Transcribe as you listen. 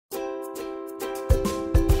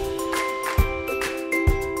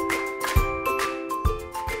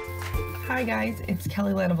Hi guys, it's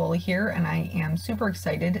Kelly Latevola here, and I am super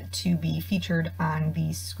excited to be featured on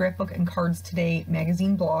the Scrapbook and Cards Today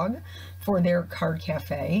magazine blog for their card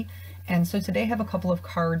cafe. And so today I have a couple of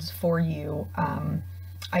cards for you.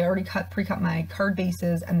 I already pre-cut my card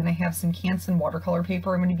bases, and then I have some Canson watercolor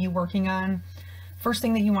paper I'm going to be working on. First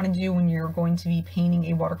thing that you want to do when you're going to be painting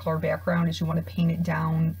a watercolor background is you want to paint it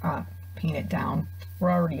down.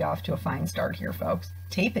 We're already off to a fine start here, folks.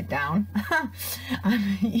 Tape it down.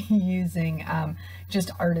 I'm using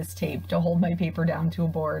just artist tape to hold my paper down to a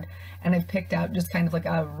board, and I've picked out just kind of like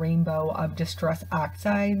a rainbow of Distress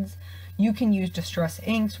oxides. You can use Distress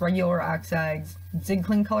inks, regular oxides, Zig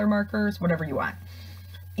Cling color markers, whatever you want.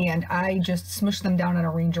 And I just smushed them down on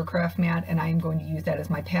a Ranger craft mat, and I am going to use that as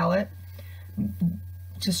my palette.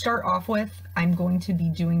 To start off with, I'm going to be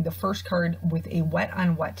doing the first card with a wet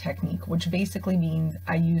on wet technique, which basically means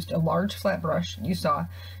I used a large flat brush, you saw,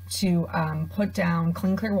 to put down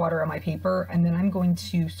clean clear water on my paper, and then I'm going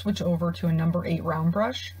to switch over to a number 8 round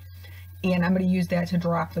brush, and I'm going to use that to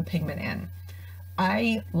drop the pigment in.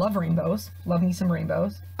 I love rainbows, love me some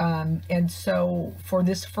rainbows, and so for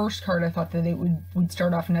this first card I thought that it would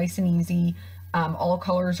start off nice and easy. All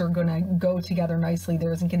colors are going to go together nicely.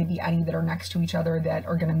 There isn't going to be any that are next to each other that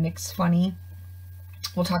are going to mix funny.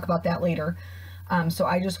 We'll talk about that later. So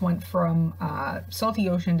I just went from Salty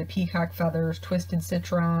Ocean to Peacock Feathers, Twisted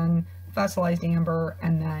Citron, Fossilized Amber,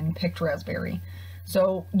 and then Picked Raspberry.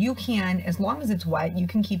 So you can, as long as it's wet, you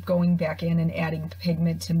can keep going back in and adding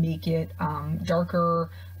pigment to make it darker,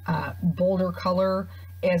 bolder color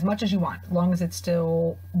as much as you want. As long as it's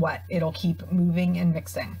still wet, it'll keep moving and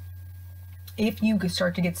mixing. If you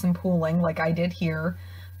start to get some pooling like I did here,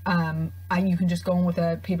 you can just go in with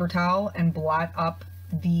a paper towel and blot up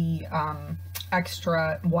the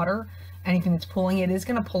extra water. Anything that's pooling, it is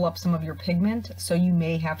going to pull up some of your pigment, so you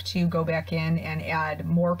may have to go back in and add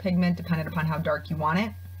more pigment depending upon how dark you want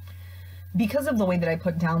it. Because of the way that I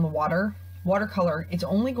put down the watercolor, it's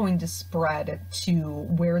only going to spread to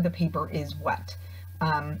where the paper is wet.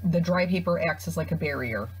 The dry paper acts as like a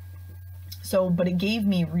barrier. So, but it gave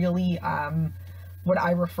me really what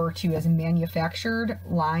I refer to as manufactured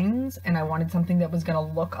lines, and I wanted something that was going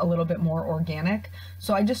to look a little bit more organic.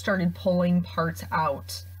 So I just started pulling parts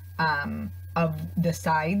out of the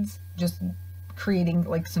sides, just creating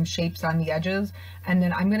like some shapes on the edges, and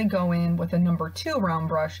then I'm going to go in with a number 2 round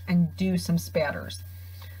brush and do some spatters.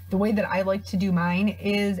 The way that I like to do mine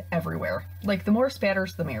is everywhere. Like the more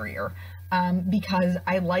spatters, the merrier. Because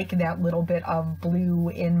I like that little bit of blue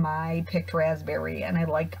in my Picked Raspberry, and I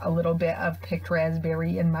like a little bit of Picked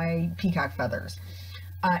Raspberry in my Peacock Feathers.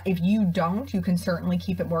 If you don't, you can certainly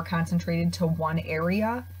keep it more concentrated to one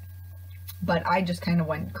area, but I just kind of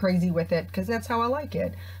went crazy with it because that's how I like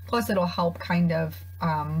it. Plus it'll help kind of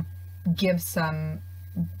give some,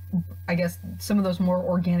 I guess, some of those more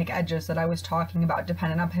organic edges that I was talking about,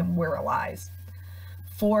 depending on where it lies.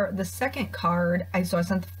 For the second card, so I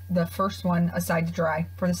sent the first one aside to dry.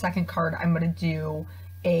 For the second card, I'm going to do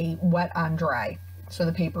a wet on dry. So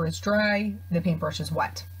the paper is dry, the paintbrush is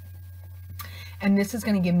wet. And this is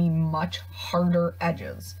going to give me much harder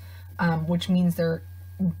edges, which means they're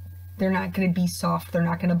not going to be soft, they're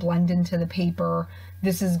not going to blend into the paper.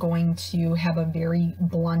 This is going to have a very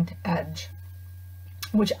blunt edge,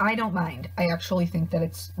 which I don't mind. I actually think that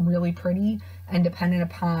it's really pretty, and dependent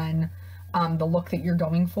upon the look that you're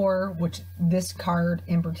going for, which this card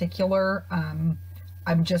in particular,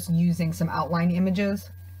 I'm just using some outline images.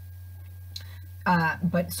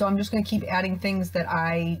 So I'm just going to keep adding things that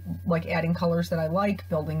I like, adding colors that I like,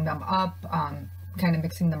 building them up, kind of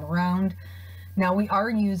mixing them around. Now we are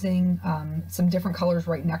using some different colors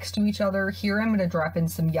right next to each other. Here I'm going to drop in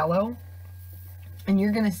some yellow, and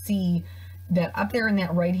you're going to see that up there in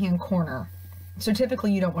that right hand corner. So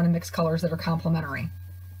typically you don't want to mix colors that are complementary.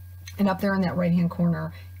 And up there in that right hand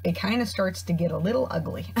corner, it kind of starts to get a little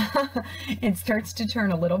ugly. It starts to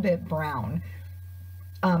turn a little bit brown,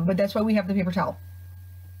 but that's why we have the paper towel.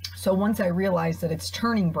 So once I realize that it's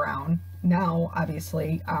turning brown, now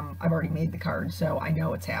obviously I've already made the card, so I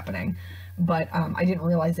know it's happening, but I didn't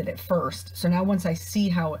realize it at first. So now once I see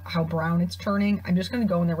how brown it's turning, I'm just going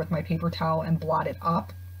to go in there with my paper towel and blot it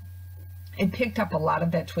up. It picked up a lot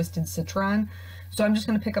of that Twisted Citron, so I'm just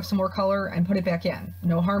going to pick up some more color and put it back in.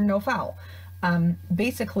 No harm, no foul.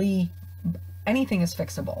 Basically, anything is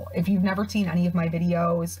fixable. If you've never seen any of my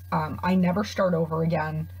videos, I never start over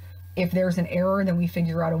again. If there's an error, then we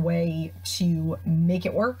figure out a way to make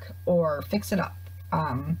it work or fix it up.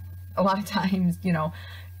 A lot of times, you know,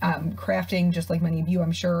 crafting, just like many of you,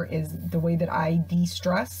 I'm sure, is the way that I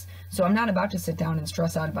de-stress. So I'm not about to sit down and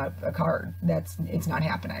stress out about a card. It's not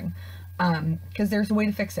happening. because there's a way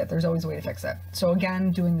to fix it. There's always a way to fix it. So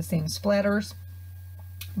again, doing the same splatters.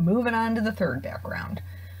 Moving on to the third background.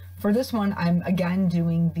 For this one, I'm again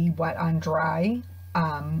doing the wet on dry,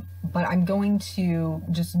 but I'm going to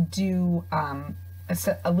just do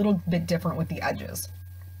a little bit different with the edges.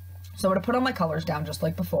 So I'm going to put all my colors down just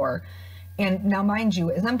like before. And now, mind you,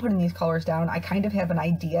 as I'm putting these colors down, I kind of have an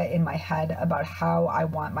idea in my head about how I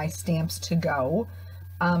want my stamps to go.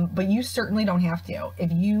 But you certainly don't have to.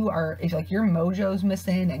 If like your mojo's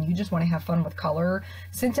missing and you just want to have fun with color,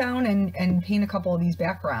 sit down and paint a couple of these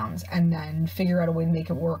backgrounds and then figure out a way to make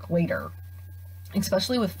it work later.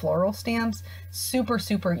 Especially with floral stamps, super,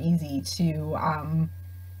 super easy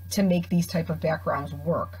to make these type of backgrounds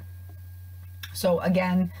work. So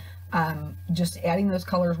again, just adding those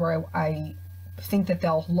colors where I think that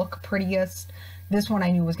they'll look prettiest. This one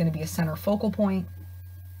I knew was going to be a center focal point,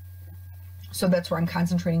 so that's where I'm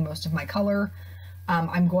concentrating most of my color.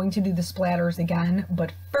 I'm going to do the splatters again,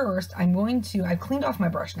 but first I've cleaned off my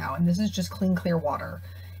brush now, and this is just clean, clear water.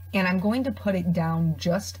 And I'm going to put it down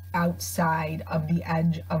just outside of the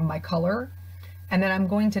edge of my color, and then I'm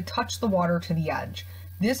going to touch the water to the edge.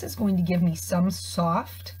 This is going to give me some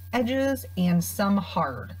soft edges and some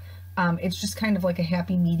hard. It's just kind of like a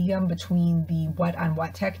happy medium between the wet on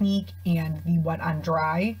wet technique and the wet on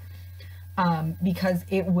dry, because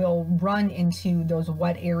it will run into those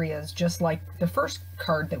wet areas just like the first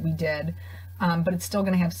card that we did, but it's still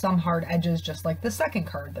going to have some hard edges just like the second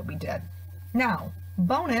card that we did. Now,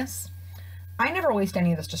 bonus, I never waste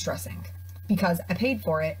any of this distress ink because I paid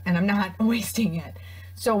for it and I'm not wasting it.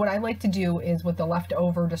 So what I like to do is, with the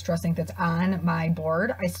leftover distress ink that's on my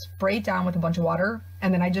board, I spray it down with a bunch of water,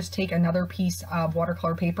 and then I just take another piece of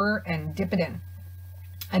watercolor paper and dip it in.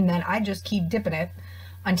 And then I just keep dipping it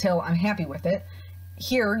until I'm happy with it.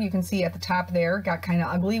 Here you can see at the top there, got kind of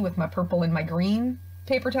ugly with my purple and my green.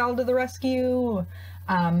 Paper towel to the rescue.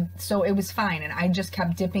 So it was fine, and I just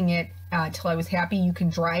kept dipping it till I was happy. You can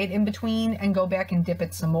dry it in between and go back and dip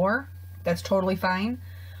it some more. That's totally fine.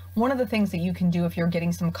 One of the things that you can do if you're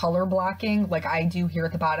getting some color blocking, like I do here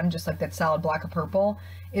at the bottom, just like that solid block of purple,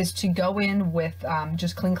 is to go in with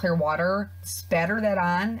just clean, clear water, spatter that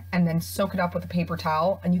on, and then soak it up with a paper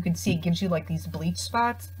towel. And you can see it gives you like these bleach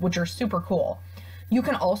spots, which are super cool. You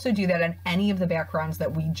can also do that on any of the backgrounds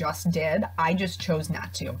that we just did. I just chose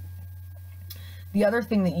not to. The other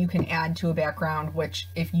thing that you can add to a background, which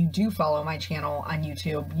if you do follow my channel on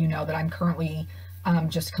YouTube, you know that I'm currently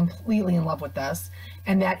just completely in love with this,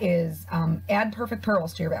 and that is add perfect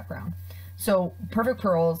pearls to your background. So perfect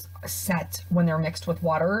pearls set when they're mixed with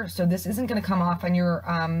water, so this isn't going to come off on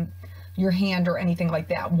your hand or anything like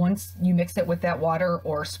that. Once you mix it with that water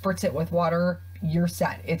or spritz it with water, you're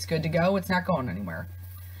set. It's good to go. It's not going anywhere.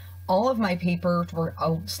 All of my papers were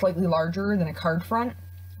slightly larger than a card front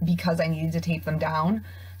because I needed to tape them down.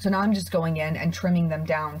 So now I'm just going in and trimming them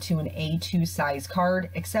down to an A2 size card,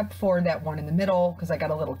 except for that one in the middle because I got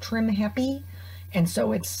a little trim happy, and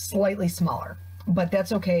so it's slightly smaller. But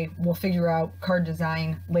that's okay. We'll figure out card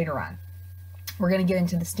design later on. We're going to get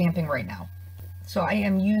into the stamping right now. So I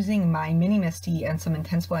am using my Mini Misty and some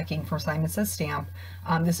Intense Black ink from Simon Says Stamp.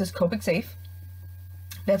 This is Copic Safe.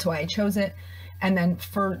 That's why I chose it. And then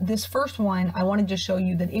for this first one, I wanted to show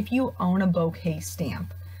you that if you own a bouquet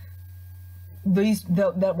stamp,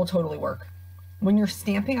 that will totally work. When you're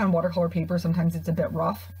stamping on watercolor paper, sometimes it's a bit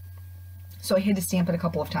rough, so I had to stamp it a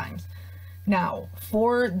couple of times. Now,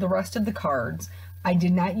 for the rest of the cards, I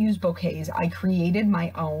did not use bouquets. I created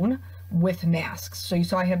my own with masks. So you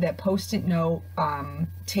saw I have that post-it note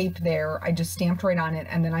tape there. I just stamped right on it,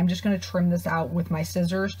 and then I'm just going to trim this out with my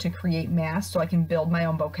scissors to create masks so I can build my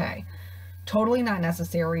own bouquet. Totally not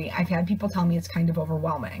necessary. I've had people tell me it's kind of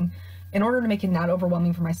overwhelming. In order to make it not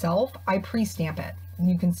overwhelming for myself, I pre-stamp it.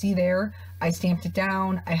 You can see there, I stamped it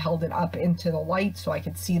down, I held it up into the light so I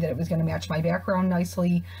could see that it was going to match my background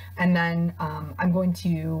nicely, and then I'm going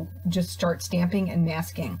to just start stamping and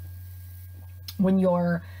masking. When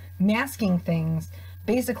you're masking things,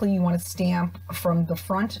 basically you want to stamp from the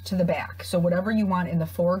front to the back. So whatever you want in the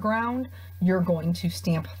foreground, you're going to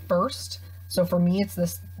stamp first. So for me, it's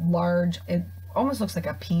this large, it almost looks like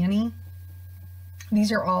a peony.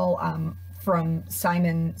 These are all from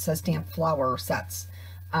Simon Says Stamp flower sets.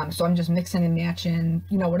 So I'm just mixing and matching,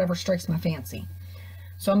 you know, whatever strikes my fancy.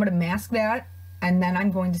 So I'm going to mask that, and then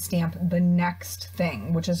I'm going to stamp the next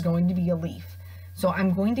thing, which is going to be a leaf. So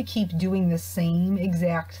I'm going to keep doing the same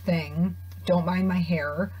exact thing. Don't mind my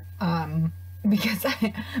hair, because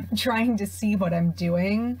I'm trying to see what I'm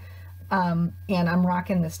doing. And I'm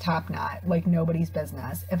rocking this top knot like nobody's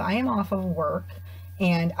business. If I am off of work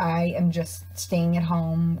and I am just staying at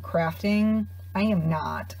home crafting, I am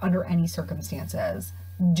not under any circumstances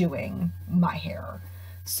doing my hair.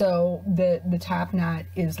 So the top knot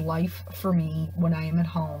is life for me when I am at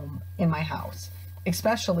home in my house,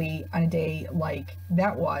 especially on a day like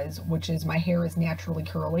that was, which is my hair is naturally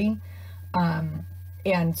curly.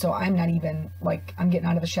 And so I'm not even like, I'm getting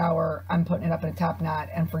out of the shower, I'm putting it up in a top knot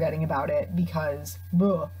and forgetting about it because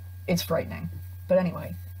it's frightening. But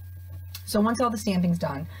anyway, so once all the stamping's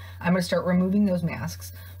done, I'm going to start removing those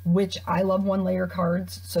masks, which I love one layer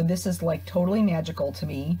cards. So this is like totally magical to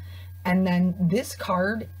me. And then this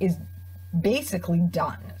card is basically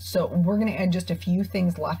done. So we're going to add just a few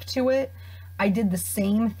things left to it. I did the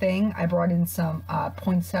same thing. I brought in some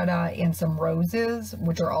poinsettia and some roses,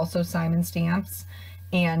 which are also Simon stamps.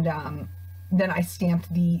 And then I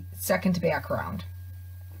stamped the second background.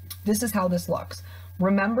 This is how this looks.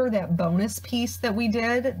 Remember that bonus piece that we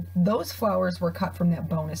did? Those flowers were cut from that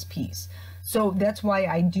bonus piece. So that's why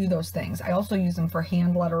I do those things. I also use them for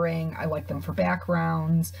hand lettering. I like them for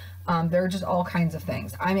backgrounds. There are just all kinds of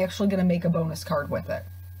things. I'm actually going to make a bonus card with it.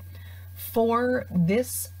 For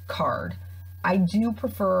this card, I do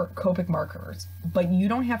prefer Copic markers, but you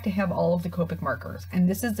don't have to have all of the Copic markers. And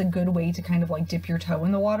this is a good way to kind of like dip your toe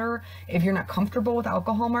in the water if you're not comfortable with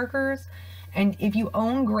alcohol markers. And if you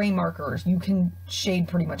own gray markers, you can shade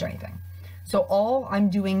pretty much anything. So all I'm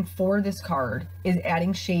doing for this card is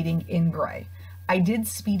adding shading in gray. I did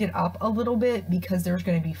speed it up a little bit because there's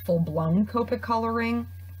going to be full-blown Copic coloring,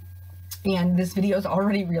 and this video is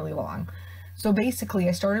already really long. So basically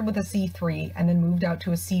I started with a C3 and then moved out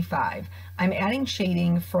to a C5. I'm adding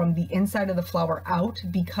shading from the inside of the flower out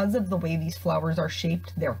because of the way these flowers are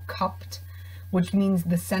shaped. They're cupped, which means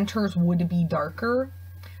the centers would be darker.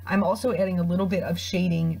 I'm also adding a little bit of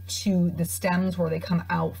shading to the stems where they come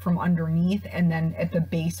out from underneath and then at the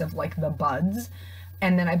base of like the buds.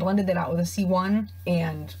 And then I blended that out with a C1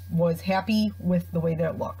 and was happy with the way that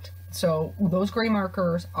it looked. So those gray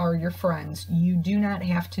markers are your friends. You do not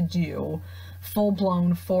have to do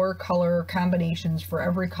full-blown 4-color combinations for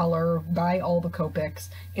every color, buy all the Copics.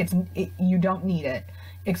 You don't need it,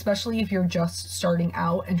 especially if you're just starting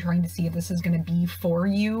out and trying to see if this is going to be for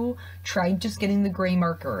you. Try just getting the gray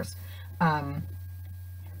markers.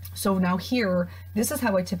 So now here, this is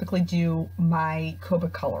how I typically do my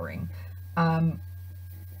Copic coloring.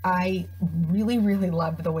 I really, really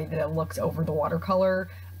love the way that it looks over the watercolor.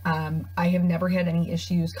 I have never had any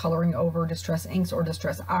issues coloring over Distress Inks or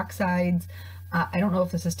Distress Oxides. I don't know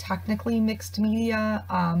if this is technically mixed media,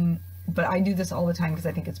 but I do this all the time because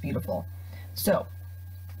I think it's beautiful. So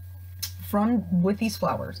with these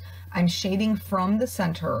flowers, I'm shading from the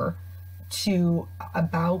center to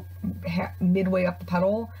about midway up the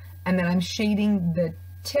petal, and then I'm shading the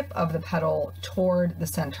tip of the petal toward the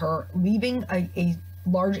center, leaving a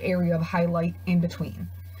large area of highlight in between.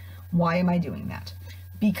 Why am I doing that?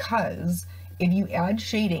 Because if you add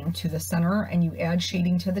shading to the center and you add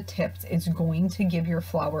shading to the tips, it's going to give your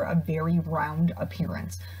flower a very round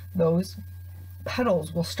appearance. Those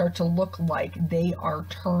petals will start to look like they are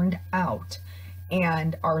turned out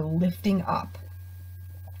and are lifting up.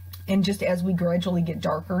 And just as we gradually get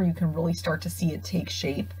darker, you can really start to see it take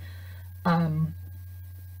shape.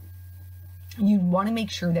 You want to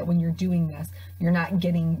make sure that when you're doing this, you're not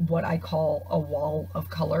getting what I call a wall of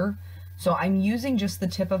color. So I'm using just the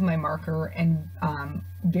tip of my marker and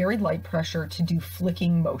very light pressure to do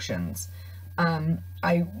flicking motions.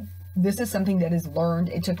 This is something that is learned.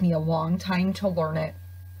 It took me a long time to learn it.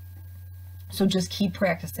 So just keep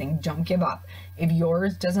practicing. Don't give up. If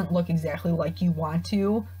yours doesn't look exactly like you want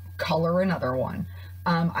to, color another one.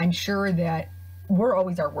 I'm sure that we're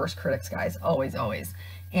always our worst critics, guys. Always, always.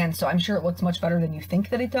 And so I'm sure it looks much better than you think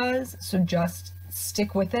that it does. So just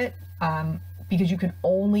stick with it. Because you can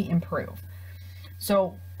only improve.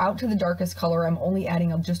 So out to the darkest color, I'm only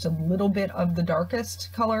adding just a little bit of the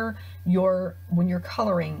darkest color. When you're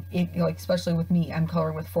coloring, like especially with me, I'm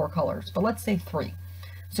coloring with 4 colors, but let's say 3.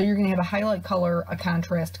 So you're going to have a highlight color, a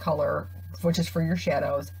contrast color, which is for your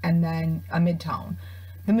shadows, and then a mid-tone.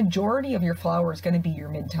 The majority of your flower is going to be your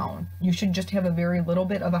mid-tone. You should just have a very little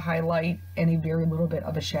bit of a highlight and a very little bit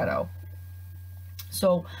of a shadow.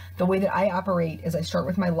 So the way that I operate is I start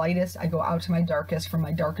with my lightest, I go out to my darkest, from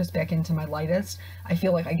my darkest back into my lightest. I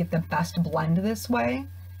feel like I get the best blend this way.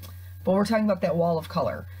 But we're talking about that wall of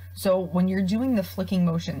color. So when you're doing the flicking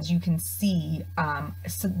motions, you can see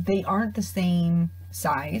so they aren't the same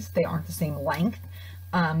size, they aren't the same length,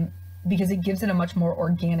 because it gives it a much more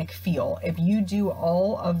organic feel. If you do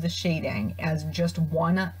all of the shading as just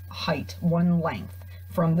one height, one length,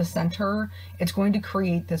 from the center, it's going to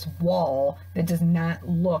create this wall that does not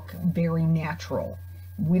look very natural.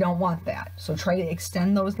 We don't want that. So try to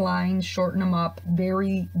extend those lines, shorten them up,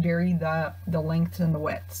 vary the lengths and the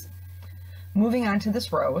widths. Moving on to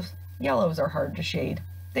this rose, yellows are hard to shade.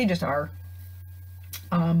 They just are.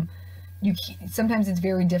 Sometimes it's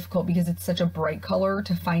very difficult because it's such a bright color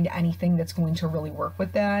to find anything that's going to really work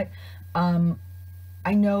with that.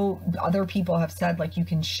 I know other people have said like you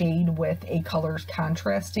can shade with a color's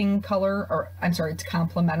contrasting color, or I'm sorry, it's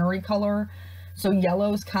complementary color. So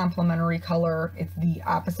yellow's complementary color, it's the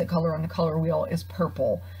opposite color on the color wheel, is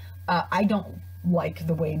purple. I don't like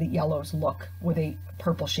the way that yellows look with a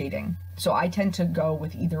purple shading. So I tend to go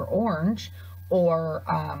with either orange or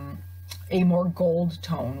a more gold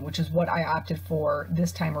tone, which is what I opted for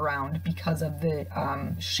this time around because of the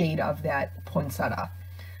shade of that poinsettia.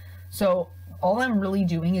 So all I'm really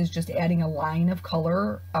doing is just adding a line of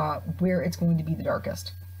color where it's going to be the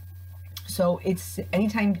darkest. So it's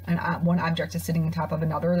anytime one object is sitting on top of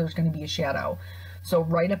another, there's going to be a shadow. So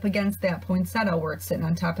right up against that poinsettia where it's sitting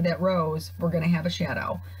on top of that rose, we're going to have a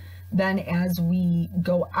shadow. Then as we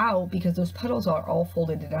go out, because those petals are all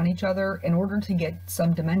folded in on each other, in order to get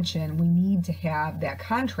some dimension, we need to have that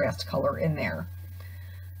contrast color in there.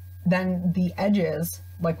 Then the edges,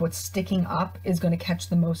 like what's sticking up, is going to catch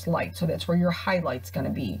the most light. So that's where your highlight's going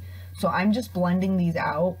to be. So I'm just blending these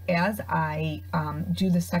out. As I do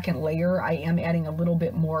the second layer, I am adding a little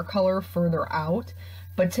bit more color further out.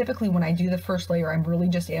 But typically when I do the first layer, I'm really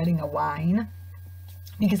just adding a line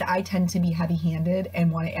because I tend to be heavy-handed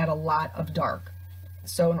and want to add a lot of dark.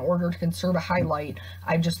 So in order to conserve a highlight,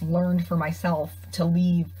 I've just learned for myself to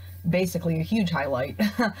leave basically a huge highlight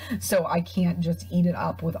so I can't just eat it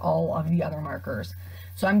up with all of the other markers.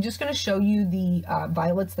 So I'm just going to show you the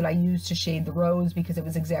violets that I used to shade the rose because it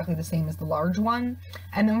was exactly the same as the large one,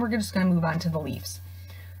 and then we're just going to move on to the leaves.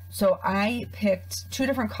 So I picked two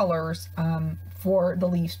different colors for the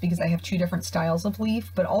leaves because I have two different styles of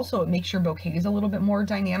leaf, but also it makes your bouquets a little bit more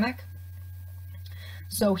dynamic.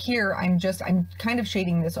 So here I'm kind of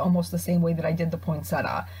shading this almost the same way that I did the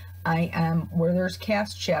poinsettia. I am, where there's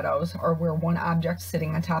cast shadows, or where one object's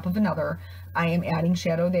sitting on top of another, I am adding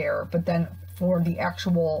shadow there, but then for the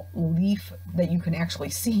actual leaf that you can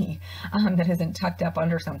actually see that isn't tucked up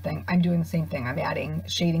under something, I'm doing the same thing. I'm adding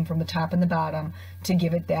shading from the top and the bottom to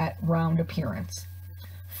give it that round appearance.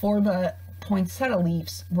 For the poinsettia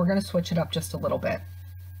leaves, we're going to switch it up just a little bit.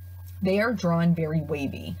 They are drawn very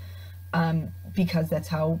wavy because that's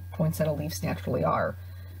how poinsettia leaves naturally are.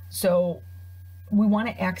 So we want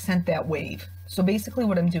to accent that wave. So basically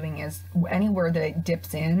what I'm doing is anywhere that it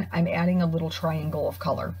dips in, I'm adding a little triangle of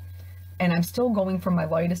color. And I'm still going from my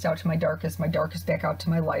lightest out to my darkest back out to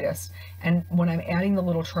my lightest. And when I'm adding the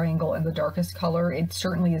little triangle in the darkest color, it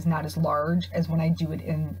certainly is not as large as when I do it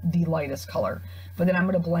in the lightest color. But then I'm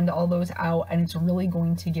going to blend all those out, and it's really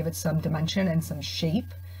going to give it some dimension and some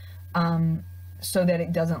shape so that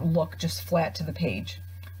it doesn't look just flat to the page.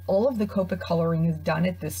 All of the Copic coloring is done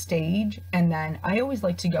at this stage, and then I always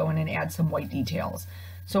like to go in and add some white details.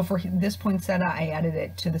 So for this poinsettia, I added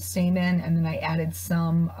it to the stamen, and then I added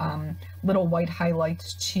some little white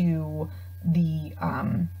highlights to the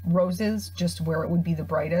roses, just where it would be the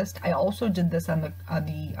brightest. I also did this on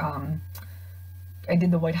I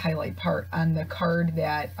did the white highlight part on the card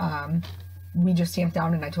that we just stamped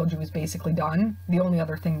down and I told you was basically done. The only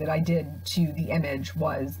other thing that I did to the image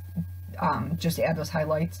was just add those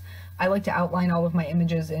highlights. I like to outline all of my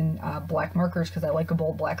images in black markers because I like a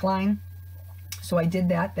bold black line. So I did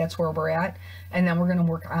that. That's where we're at. And then we're going to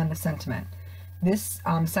work on the sentiment. This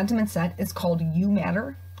sentiment set is called You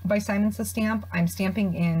Matter by Simon Says Stamp. I'm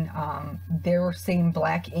stamping in their same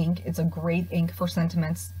black ink. It's a great ink for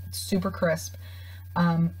sentiments. It's super crisp.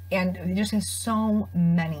 And it just has so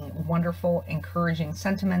many wonderful, encouraging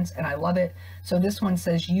sentiments, and I love it. So this one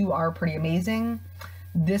says, "You are pretty amazing."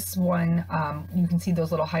 This one, you can see those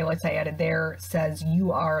little highlights I added there, says,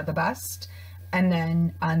 "You are the best." And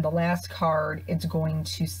then on the last card, it's going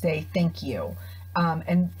to say, "Thank you."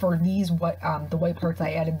 And for these, the white parts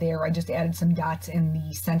I added there, I just added some dots in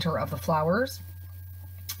the center of the flowers.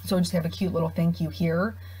 So I just have a cute little thank you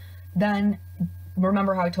here. Then,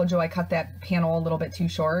 remember how I told you I cut that panel a little bit too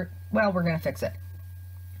short? Well, we're going to fix it.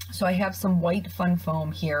 So I have some white fun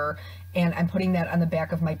foam here, and I'm putting that on the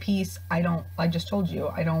back of my piece. I just told you,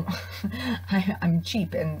 I'm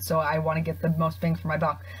cheap, and so I want to get the most bang for my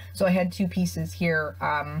buck. So I had two pieces here.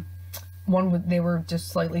 They were just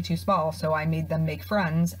slightly too small, so I made them make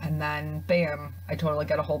friends, and then bam, I totally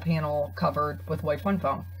got a whole panel covered with white fun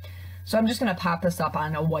foam. So I'm just going to pop this up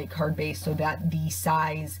on a white card base so that the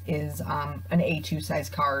size is an A2 size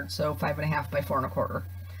card, so 5.5 by 4 1/4.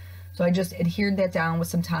 So I just adhered that down with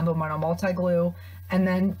some Tombow Mono multi-glue, and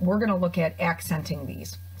then we're going to look at accenting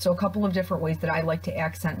these. So a couple of different ways that I like to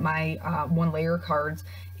accent my one layer cards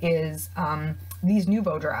is these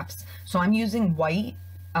Nuvo drops. So I'm using white,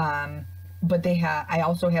 but I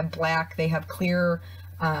also have black, they have clear,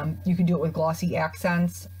 you can do it with glossy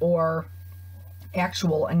accents or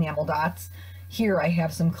actual enamel dots. Here I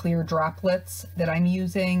have some clear droplets that I'm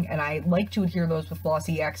using, and I like to adhere those with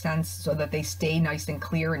glossy accents so that they stay nice and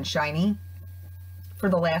clear and shiny. For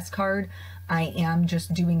the last card, I am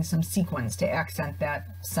just doing some sequins to accent that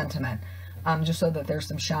sentiment, just so that there's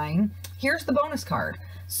some shine. Here's the bonus card.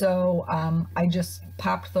 So I just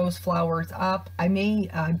popped those flowers up. I may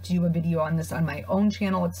do a video on this on my own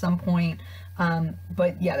channel at some point,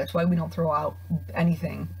 but yeah, that's why we don't throw out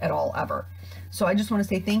anything at all ever. So I just want to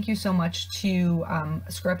say thank you so much to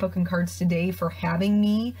Scrapbook and Cards Today for having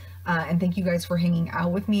me, and thank you guys for hanging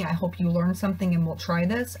out with me. I hope you learned something and will try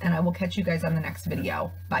this, and I will catch you guys on the next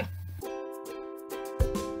video. Bye.